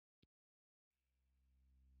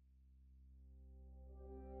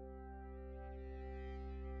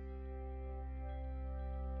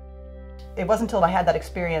it wasn't until I had that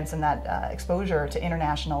experience and that exposure to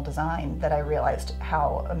international design that I realized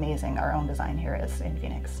how amazing our own design here is in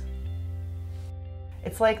Phoenix.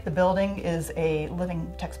 It's like the building is a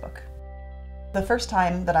living textbook. The first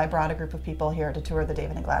time that I brought a group of people here to tour the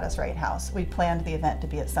David and Gladys Wright house, we planned the event to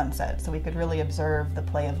be at sunset so we could really observe the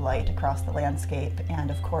play of light across the landscape and,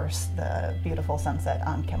 of course, the beautiful sunset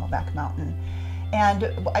on Camelback Mountain. And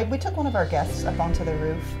we took one of our guests up onto the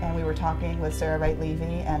roof and we were talking with Sarah Wright Levy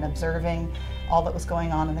and observing all that was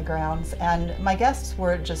going on in the grounds. And my guests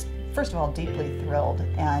were just, first of all, deeply thrilled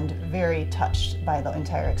and very touched by the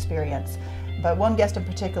entire experience. But one guest in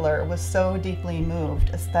particular was so deeply moved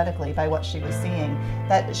aesthetically by what she was seeing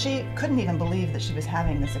that she couldn't even believe that she was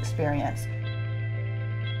having this experience.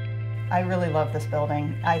 I really love this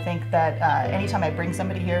building. I think that anytime I bring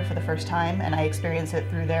somebody here for the first time and I experience it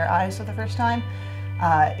through their eyes for the first time,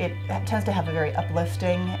 it tends to have a very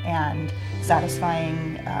uplifting and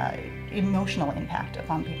satisfying emotional impact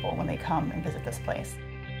upon people when they come and visit this place.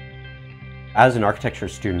 As an architecture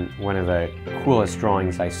student, one of the coolest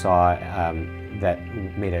drawings I saw that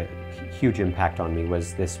made a huge impact on me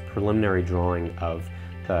was this preliminary drawing of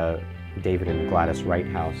the David and Gladys Wright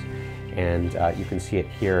house. And you can see it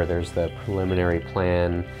here. There's the preliminary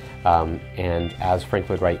plan, and as Frank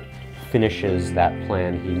Lloyd Wright finishes that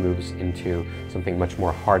plan, he moves into something much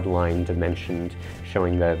more hardline, dimensioned,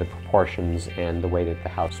 showing the proportions and the way that the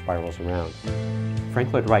house spirals around.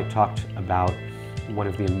 Frank Lloyd Wright talked about one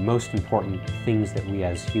of the most important things that we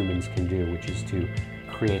as humans can do, which is to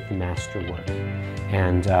create the masterwork.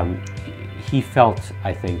 And he felt,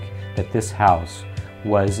 I think, that this house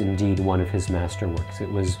was indeed one of his masterworks.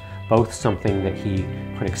 It was both something that he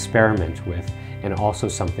could experiment with and also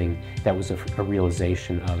something that was a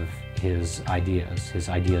realization of his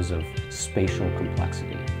ideas of spatial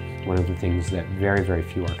complexity. One of the things that very, very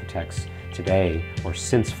few architects today, or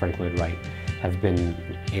since Frank Lloyd Wright, have been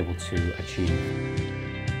able to achieve.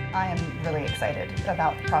 I am really excited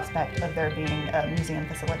about the prospect of there being a museum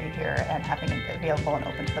facility here and having it available and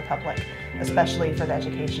open to the public, especially for the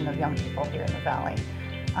education of young people here in the Valley.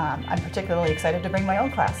 I'm particularly excited to bring my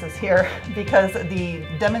own classes here because the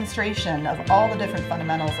demonstration of all the different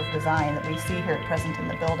fundamentals of design that we see here present in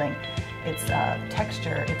the building, its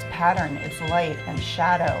texture, its pattern, its light and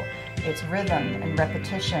shadow, its rhythm and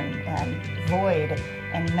repetition and void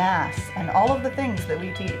and mass, and all of the things that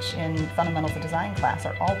we teach in Fundamentals of Design class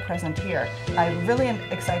are all present here. I really am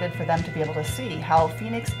excited for them to be able to see how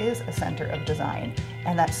Phoenix is a center of design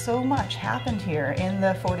and that so much happened here in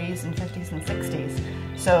the 40s and 50s and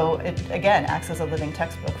 60s. So it, again, acts as a living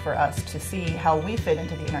textbook for us to see how we fit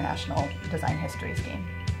into the international design history scheme.